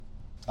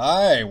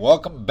Hi,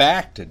 welcome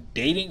back to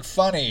Dating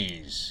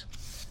Funnies.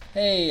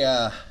 Hey,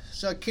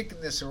 so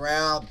kicking this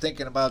around,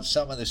 thinking about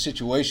some of the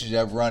situations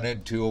I've run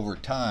into over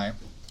time.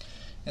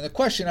 And the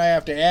question I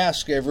have to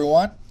ask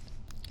everyone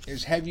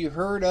is, have you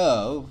heard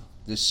of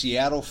the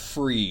Seattle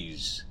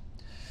Freeze?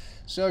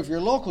 So if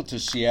you're local to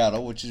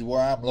Seattle, which is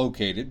where I'm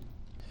located,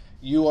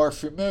 you are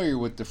familiar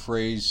with the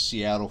phrase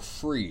Seattle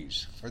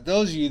Freeze. For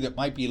those of you that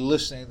might be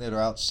listening that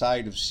are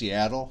outside of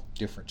Seattle,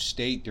 different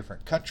state,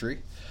 different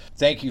country,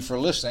 thank you for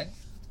listening.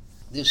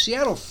 The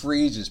Seattle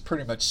Freeze is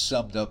pretty much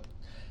summed up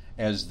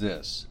as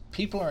this.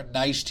 People are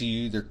nice to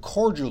you, they're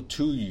cordial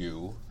to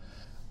you,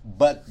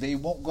 but they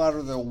won't go out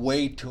of their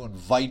way to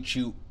invite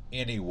you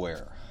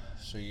anywhere.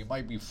 So you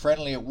might be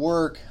friendly at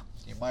work,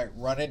 you might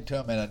run into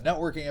them at a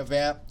networking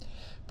event,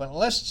 but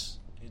unless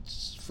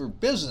it's for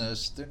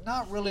business, they're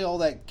not really all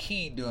that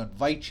keen to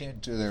invite you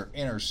into their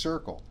inner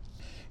circle.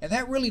 And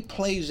that really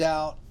plays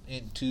out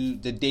into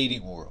the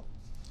dating world.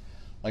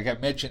 Like I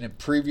mentioned in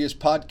previous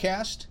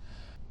podcasts,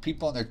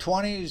 people in their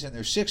 20s and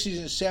their 60s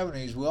and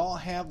 70s, we all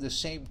have the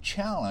same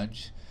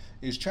challenge,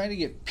 is trying to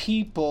get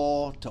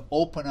people to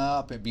open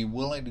up and be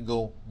willing to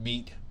go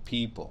meet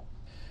people.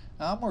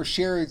 Now, I'm going to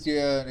share with you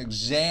an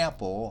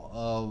example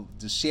of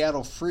the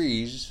Seattle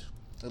Freeze,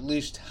 at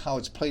least how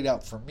it's played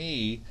out for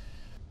me,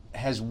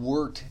 has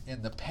worked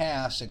in the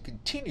past and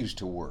continues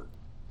to work.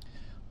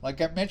 Like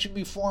I mentioned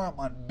before, I'm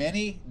on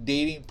many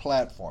dating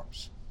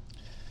platforms.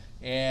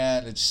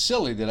 And it's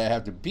silly that I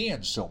have to be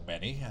in so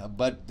many,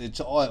 but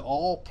it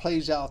all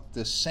plays out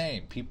the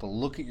same. People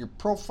look at your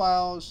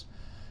profiles,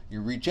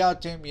 you reach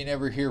out to them, you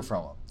never hear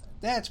from them.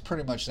 That's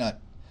pretty much not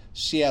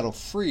Seattle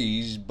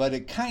Freeze, but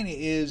it kind of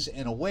is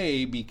in a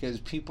way because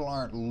people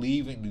aren't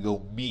leaving to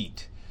go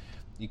meet.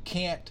 You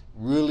can't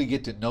really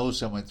get to know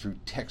someone through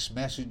text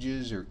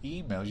messages or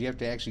emails. You have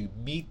to actually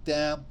meet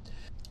them,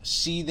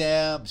 see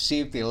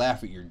if they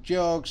laugh at your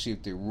jokes, see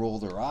if they roll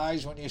their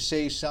eyes when you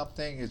say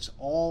something. It's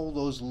all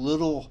those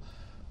little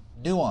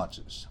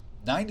nuances.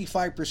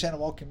 95%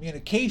 of all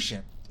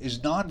communication is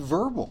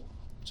nonverbal.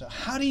 So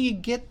how do you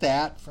get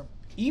that from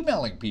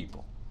emailing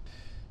people?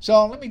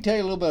 So let me tell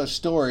you a little bit of a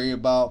story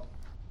about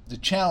the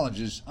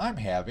challenges I'm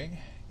having.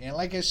 And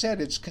like I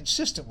said, it's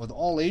consistent with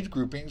all age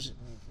groupings,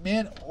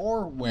 men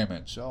or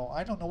women. So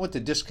I don't know what the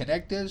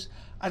disconnect is.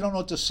 I don't know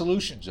what the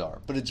solutions are,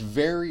 but it's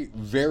very,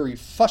 very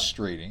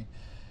frustrating.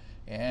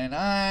 And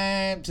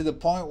I'm to the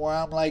point where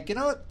I'm like, you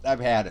know what? I've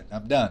had it.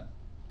 I'm done.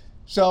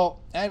 So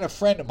I had a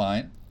friend of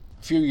mine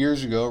a few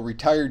years ago, a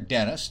retired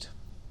dentist,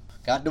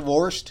 got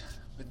divorced,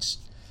 been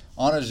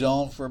on his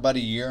own for about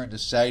a year and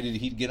decided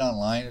he'd get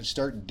online and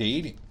start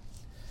dating.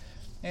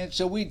 And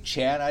so we'd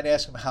chat. I'd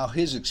ask him how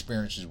his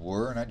experiences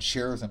were, and I'd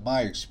share with him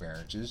my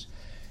experiences.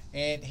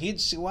 And he'd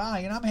say, wow,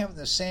 I'm having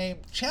the same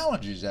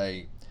challenges.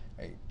 I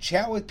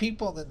chat with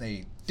people, then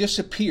they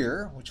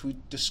disappear, which we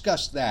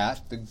discussed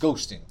that, the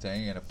ghosting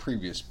thing in a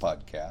previous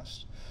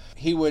podcast.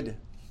 He would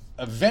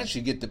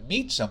eventually get to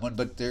meet someone,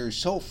 but they're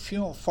so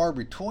few and far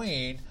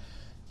between,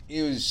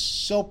 it was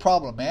so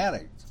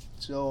problematic.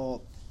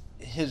 So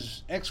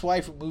his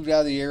ex-wife had moved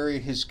out of the area,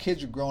 his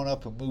kids had grown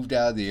up and moved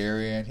out of the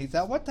area, and he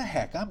thought, what the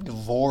heck, I'm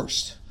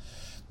divorced.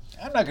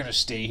 I'm not going to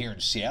stay here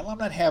in Seattle. I'm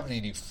not having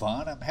any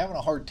fun. I'm having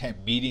a hard time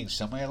meeting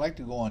somebody. I like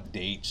to go on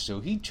dates.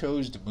 So he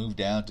chose to move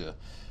down to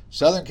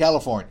Southern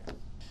California.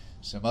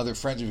 Some other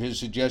friends of his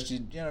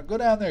suggested, go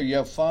down there. You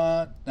have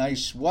fun,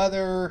 nice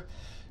weather.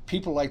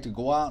 People like to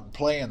go out and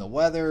play in the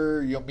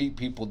weather. You'll meet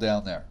people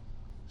down there.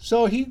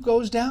 So he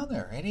goes down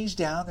there, and he's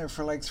down there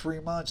for like 3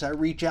 months. I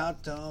reach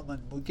out to him,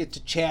 and we get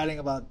to chatting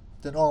about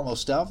the normal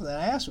stuff. And then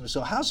I ask him,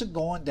 so how's it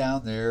going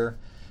down there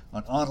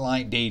on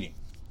online dating?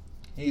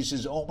 He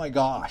says, oh my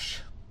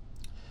gosh,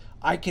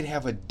 I could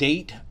have a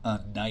date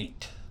a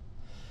night.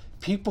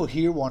 People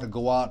here want to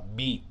go out and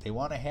meet. They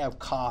want to have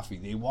coffee.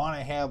 They want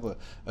to have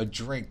a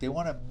drink. They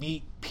want to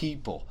meet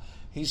people.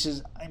 He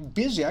says, I'm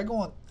busy. I go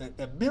on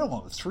a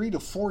minimum of 3 to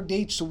 4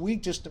 dates a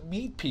week just to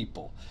meet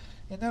people.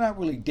 And they're not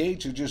really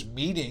dates, they're just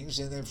meetings.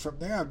 And then from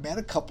there, I've met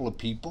a couple of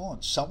people,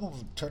 and some of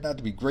them turned out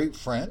to be great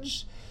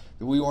friends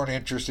that we weren't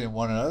interested in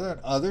one another,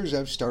 and others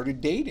I've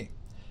started dating.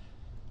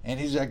 And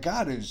he's like,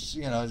 God, it's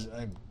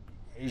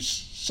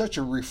such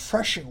a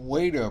refreshing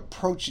way to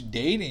approach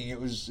dating. It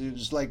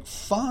was like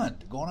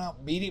fun, going out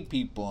and meeting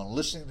people and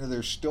listening to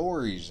their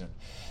stories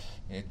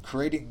and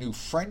creating new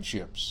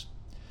friendships.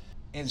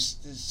 And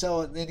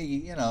so then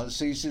he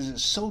says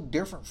it's so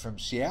different from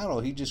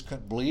Seattle. He just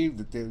couldn't believe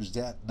that there was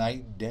that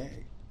night and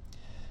day.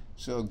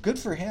 So good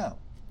for him.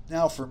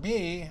 Now for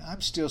me,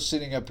 I'm still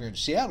sitting up here in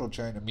Seattle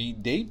trying to meet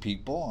and date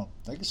people.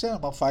 Like I said,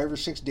 I'm on 5 or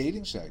 6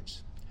 dating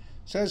sites.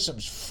 So I have some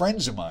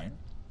friends of mine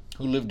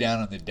who live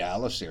down in the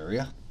Dallas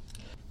area.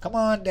 Come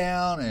on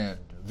down and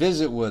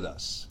visit with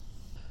us.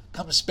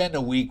 Come spend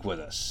a week with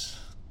us.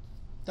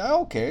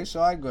 Okay,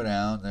 so I go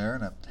down there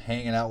and I'm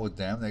hanging out with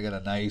them. They got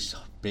a nice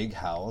big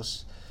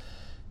house.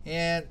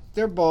 And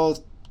they're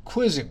both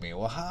quizzing me.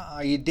 Well, how,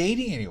 are you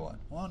dating anyone?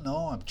 Well,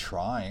 no, I'm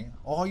trying.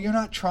 Oh, you're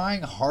not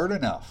trying hard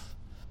enough.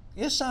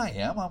 Yes, I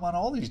am. I'm on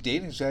all these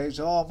dating sites.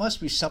 Oh, it must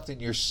be something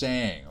you're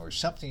saying or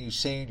something you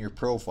say in your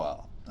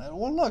profile.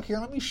 Well, look, here,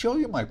 let me show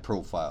you my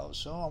profile.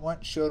 So I went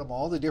and showed them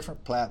all the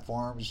different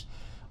platforms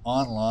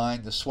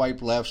online, the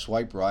swipe left,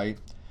 swipe right.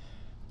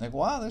 Like,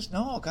 wow,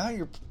 God,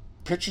 your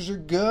pictures are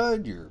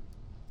good.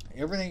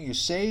 Everything you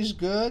say is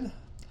good.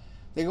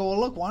 They go, well,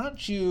 look, why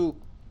don't you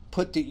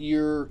put that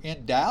you're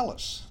in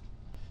Dallas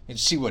and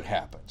see what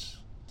happens?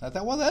 I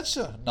thought, well, that's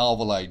a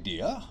novel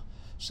idea.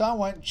 So I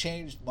went and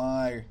changed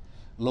my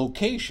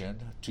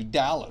location to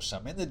Dallas.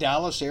 I'm in the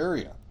Dallas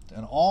area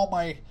and all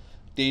my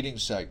dating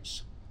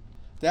sites.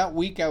 That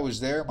week I was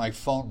there, my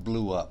phone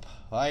blew up.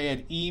 I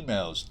had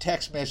emails,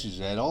 text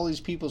messages. I had all these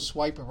people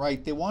swiping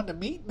right. They wanted to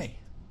meet me.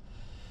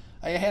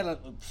 I had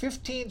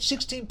 15,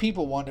 16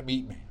 people wanted to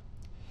meet me.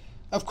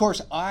 Of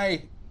course,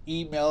 I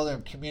emailed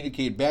and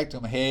communicated back to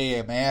them, hey,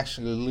 I'm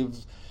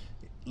actually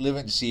live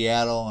in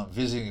Seattle. I'm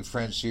visiting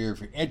friends here.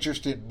 If you're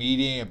interested in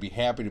meeting, I'd be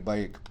happy to buy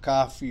you a cup of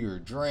coffee or a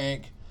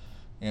drink.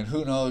 And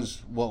who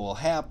knows what will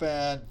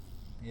happen.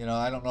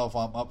 I don't know if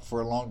I'm up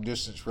for a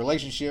long-distance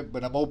relationship,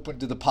 but I'm open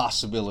to the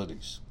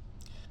possibilities.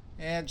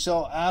 And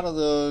so out of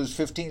those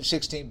 15,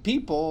 16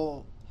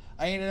 people,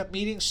 I ended up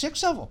meeting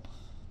 6 of them.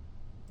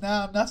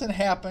 Now, nothing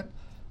happened,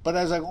 but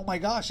I was like, oh my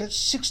gosh, that's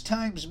 6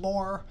 times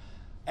more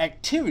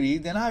activity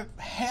than I've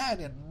had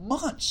in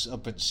months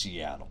up in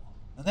Seattle.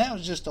 And that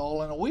was just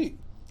all in a week.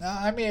 Now,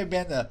 I may have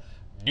been the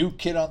new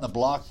kid on the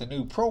block, the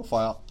new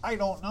profile. I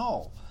don't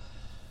know.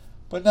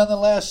 But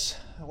nonetheless,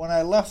 when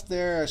I left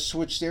there, I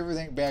switched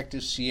everything back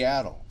to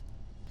Seattle.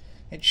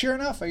 And sure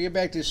enough, I get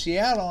back to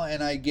Seattle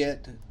and I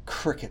get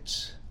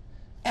crickets.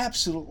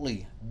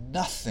 Absolutely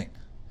nothing.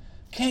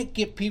 Can't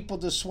get people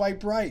to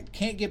swipe right.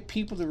 Can't get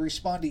people to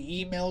respond to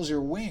emails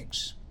or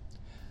winks.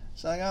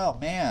 It's like, oh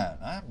man,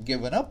 I'm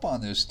giving up on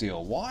this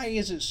deal. Why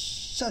is it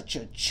such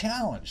a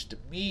challenge to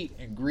meet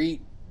and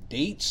greet,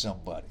 date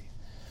somebody?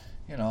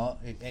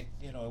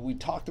 We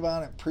talked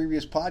about it in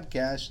previous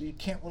podcasts. You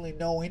can't really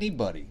know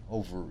anybody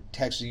over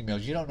text and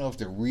emails. You don't know if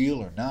they're real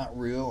or not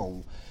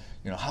real,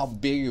 or how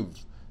big of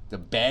the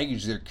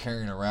baggage they're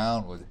carrying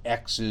around with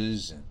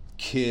exes and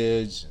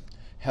kids and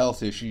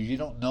health issues. You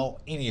don't know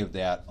any of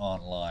that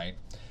online.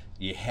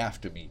 You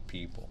have to meet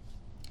people.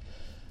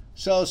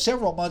 So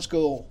several months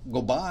go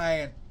by,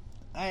 and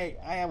I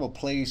have a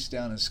place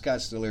down in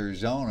Scottsdale,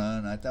 Arizona,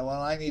 and I thought,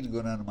 well, I need to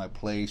go down to my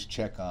place,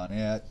 check on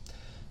it.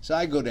 So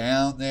I go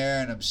down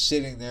there, and I'm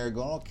sitting there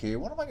going, okay,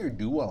 what am I going to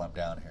do while I'm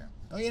down here?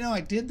 Oh,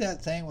 I did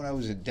that thing when I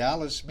was in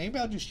Dallas. Maybe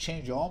I'll just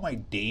change all my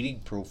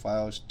dating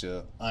profiles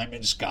to I'm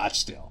in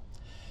Scottsdale.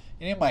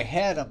 And in my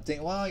head, I'm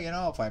thinking, well,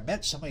 if I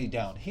met somebody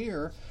down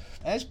here,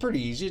 that's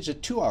pretty easy. It's a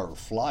 2-hour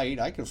flight.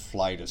 I could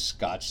fly to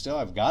Scottsdale.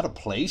 I've got a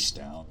place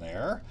down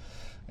there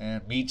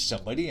and meet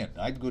somebody, and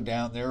I'd go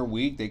down there a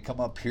week. They come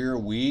up here a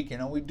week.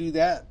 We do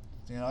that.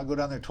 I go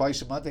down there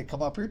twice a month. They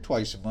come up here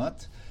twice a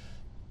month.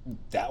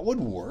 That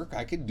would work.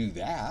 I could do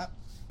that.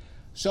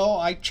 So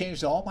I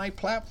changed all my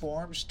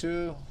platforms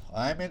to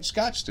I'm in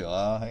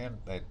Scottsdale. And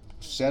I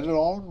set it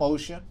all in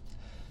motion.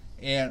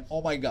 And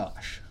oh my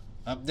gosh,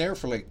 I'm there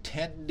for like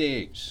 10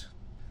 days.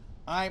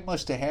 I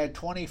must have had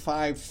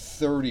 25,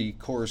 30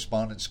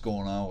 correspondence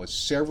going on with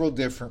several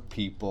different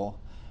people.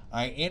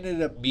 I ended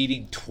up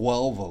meeting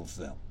 12 of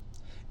them,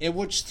 in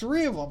which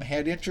 3 of them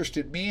had interest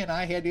in me and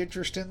I had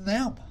interest in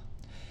them.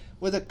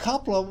 With a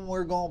couple of them, we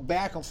were going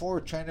back and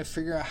forth trying to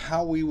figure out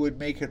how we would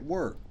make it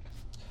work.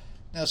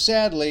 Now,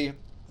 sadly,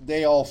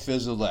 they all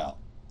fizzled out.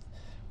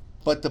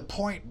 But the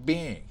point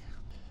being,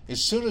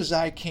 as soon as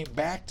I came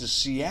back to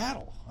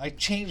Seattle, I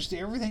changed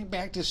everything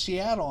back to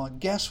Seattle, and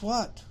guess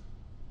what?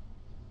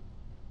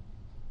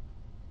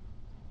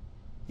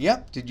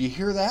 Yep, did you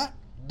hear that?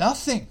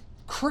 Nothing.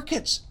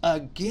 Crickets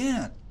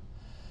again.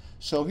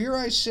 So here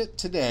I sit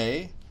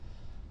today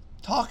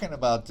talking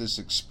about this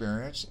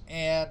experience,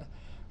 and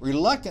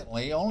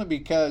reluctantly, only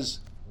because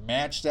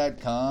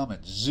Match.com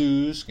and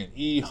Zoosk and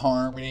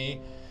eHarmony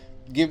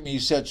give me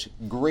such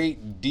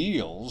great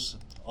deals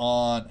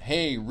on,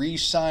 hey,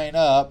 re-sign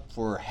up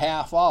for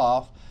half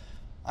off,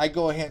 I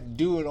go ahead and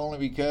do it only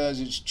because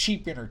it's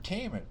cheap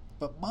entertainment.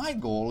 But my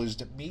goal is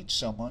to meet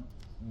someone,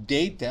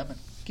 date them, and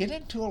get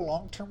into a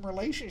long-term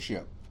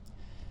relationship.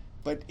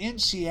 But in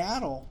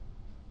Seattle,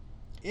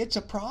 it's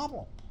a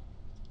problem.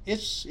 It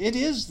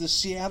is the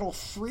Seattle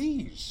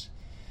freeze.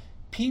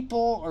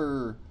 People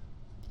are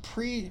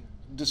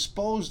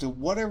predisposed to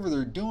whatever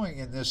they're doing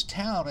in this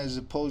town as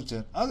opposed to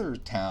in other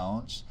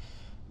towns.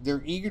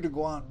 They're eager to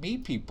go out and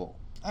meet people.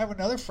 I have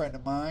another friend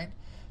of mine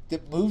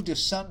that moved to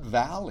Sun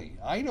Valley,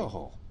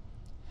 Idaho.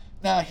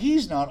 Now,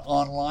 he's not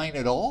online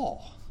at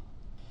all.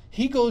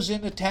 He goes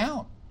into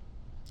town.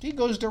 He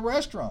goes to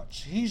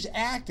restaurants. He's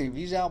active.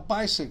 He's out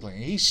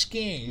bicycling. He's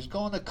skiing. He's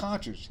going to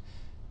concerts.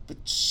 But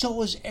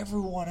so is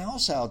everyone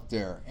else out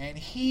there. And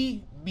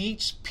he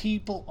meets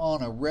people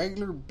on a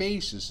regular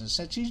basis. And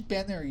since he's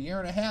been there a year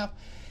and a half,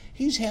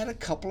 he's had a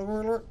couple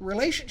of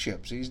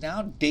relationships. He's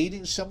now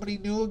dating somebody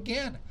new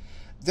again.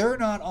 They're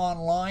not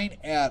online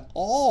at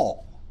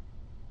all.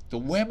 The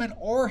women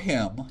or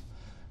him,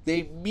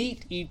 they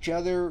meet each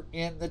other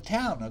in the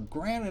town. Now,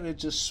 granted,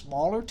 it's a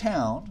smaller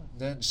town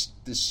than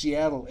the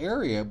Seattle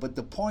area, but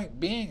the point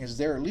being is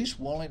they're at least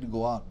willing to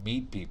go out and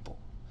meet people.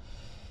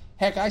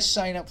 Heck, I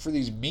sign up for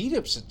these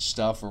meetups and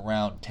stuff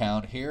around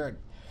town here, and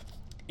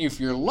if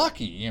you're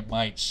lucky, you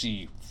might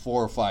see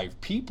 4 or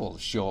 5 people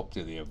show up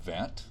to the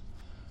event.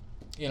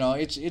 You know,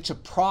 it's a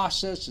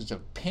process, it's a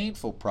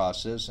painful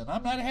process, and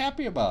I'm not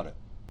happy about it.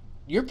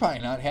 You're probably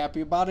not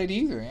happy about it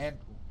either, and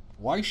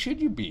why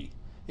should you be?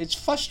 It's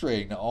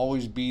frustrating to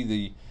always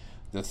be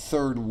the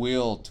third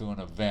wheel to an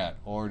event,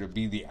 or to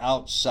be the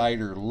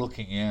outsider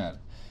looking in.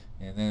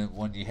 And then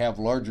when you have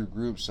larger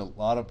groups, a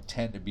lot of them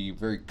tend to be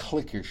very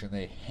cliquish and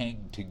they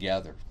hang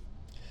together.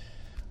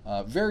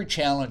 Very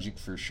challenging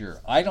for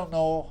sure. I don't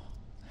know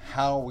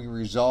how we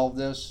resolve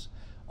this.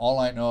 All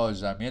I know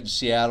is I'm in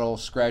Seattle,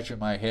 scratching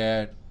my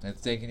head and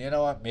thinking, you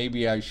know what,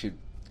 maybe I should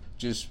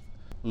just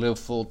live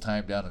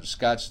full-time down in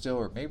Scottsdale,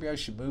 or maybe I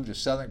should move to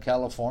Southern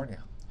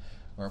California,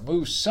 or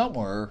move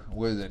somewhere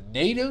where the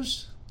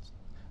natives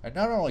are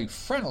not only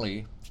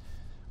friendly,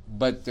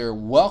 but they're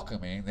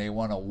welcoming. They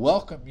want to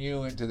welcome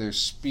you into their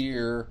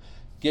sphere,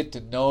 get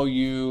to know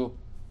you,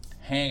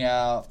 hang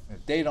out.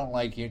 If they don't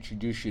like you,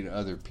 introduce you to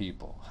other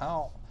people.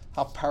 How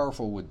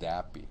powerful would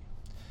that be?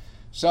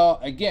 So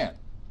again,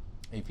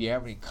 if you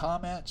have any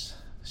comments,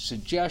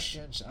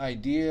 suggestions,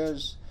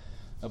 ideas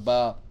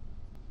about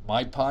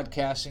my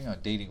podcasting on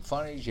Dating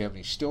Funnies, you have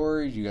any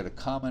stories, you got a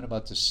comment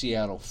about the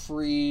Seattle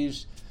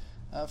Freeze,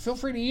 feel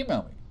free to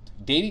email me,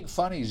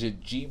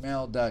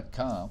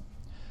 datingfunnies@gmail.com.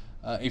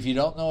 If you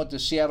don't know what the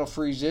Seattle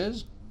Freeze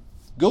is,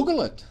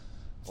 Google it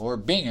or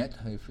Bing it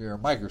if you're a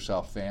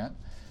Microsoft fan,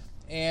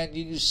 and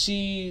you can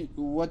see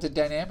what the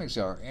dynamics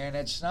are. And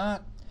it's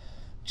not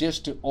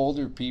just to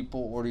older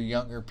people or to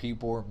younger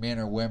people or men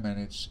or women.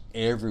 It's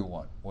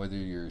everyone, whether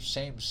you're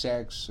same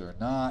sex or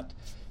not.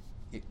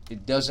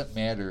 It doesn't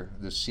matter.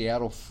 The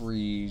Seattle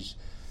Freeze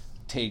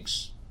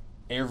takes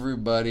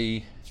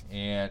everybody,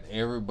 and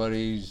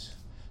everybody's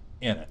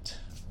in it.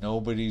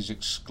 Nobody's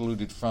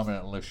excluded from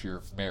it unless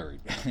you're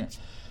married.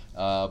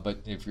 But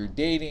if you're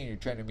dating, you're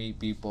trying to meet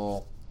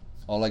people,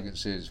 all I can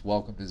say is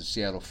welcome to the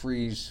Seattle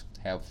Freeze.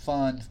 Have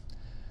fun.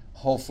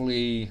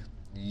 Hopefully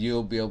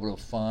you'll be able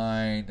to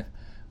find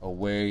a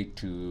way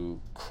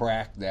to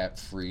crack that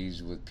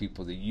freeze with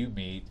people that you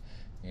meet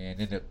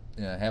and end up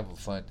having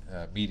fun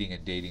meeting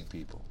and dating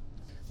people.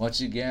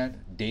 Once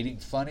again, Dating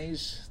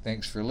Funnies,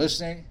 thanks for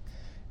listening.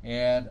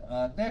 And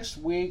next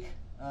week,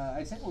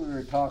 I think we're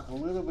going to talk a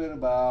little bit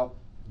about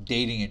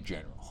dating in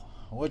general.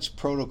 What's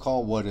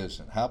protocol, what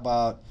isn't? How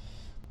about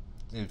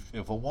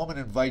if a woman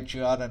invites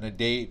you out on a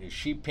date, is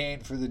she paying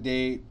for the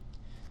date?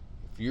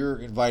 If you're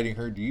inviting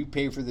her, do you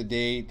pay for the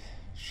date?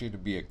 Should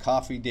it be a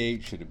coffee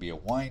date? Should it be a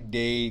wine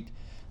date?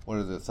 What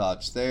are the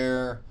thoughts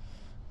there?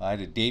 I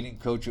had a dating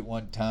coach at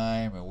one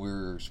time, and we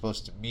were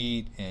supposed to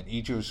meet, and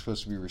each of us was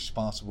supposed to be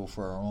responsible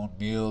for our own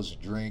meals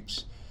and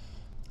drinks.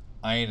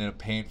 I ended up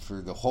paying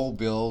for the whole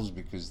bills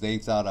because they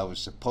thought I was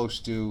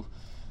supposed to.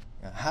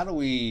 How do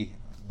we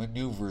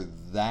maneuver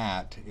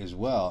that as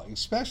well?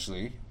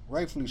 Especially,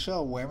 rightfully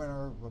so, women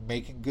are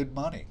making good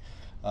money.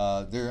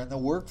 They're in the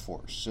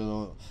workforce.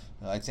 So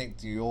I think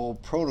the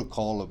old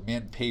protocol of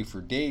men pay for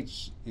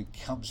dates, it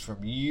comes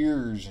from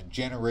years and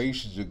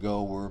generations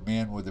ago where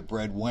men were the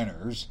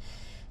breadwinners,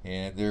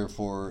 and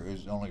therefore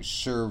is only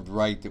served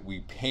right that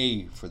we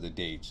pay for the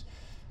dates.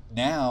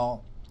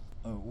 Now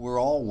we're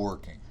all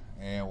working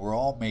and we're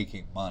all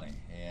making money,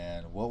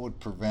 and what would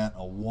prevent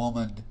a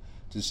woman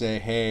to say,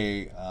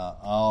 hey,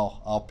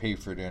 I'll pay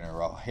for dinner,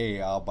 or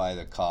hey, I'll buy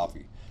the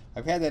coffee?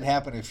 I've had that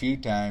happen a few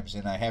times,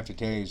 and I have to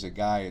tell you, as a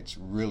guy, it's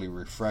really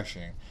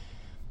refreshing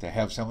to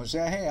have someone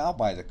say, hey, I'll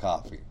buy the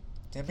coffee.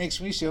 It makes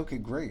me say, okay,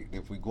 great.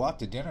 If we go out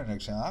to dinner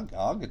next time,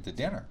 I'll get the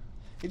dinner.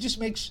 It just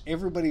makes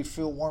everybody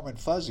feel warm and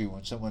fuzzy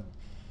when someone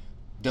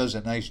does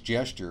a nice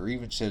gesture, or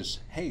even says,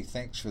 hey,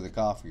 thanks for the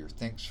coffee, or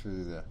thanks for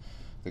the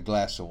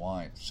glass of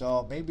wine.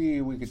 So maybe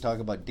we could talk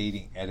about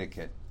dating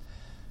etiquette,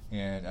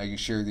 and I can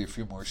share with you a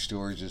few more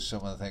stories of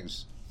some of the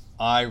things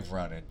I've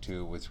run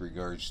into with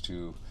regards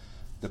to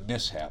the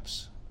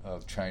mishaps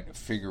of trying to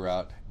figure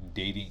out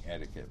dating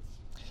etiquette.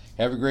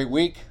 Have a great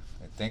week,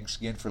 and thanks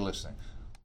again for listening.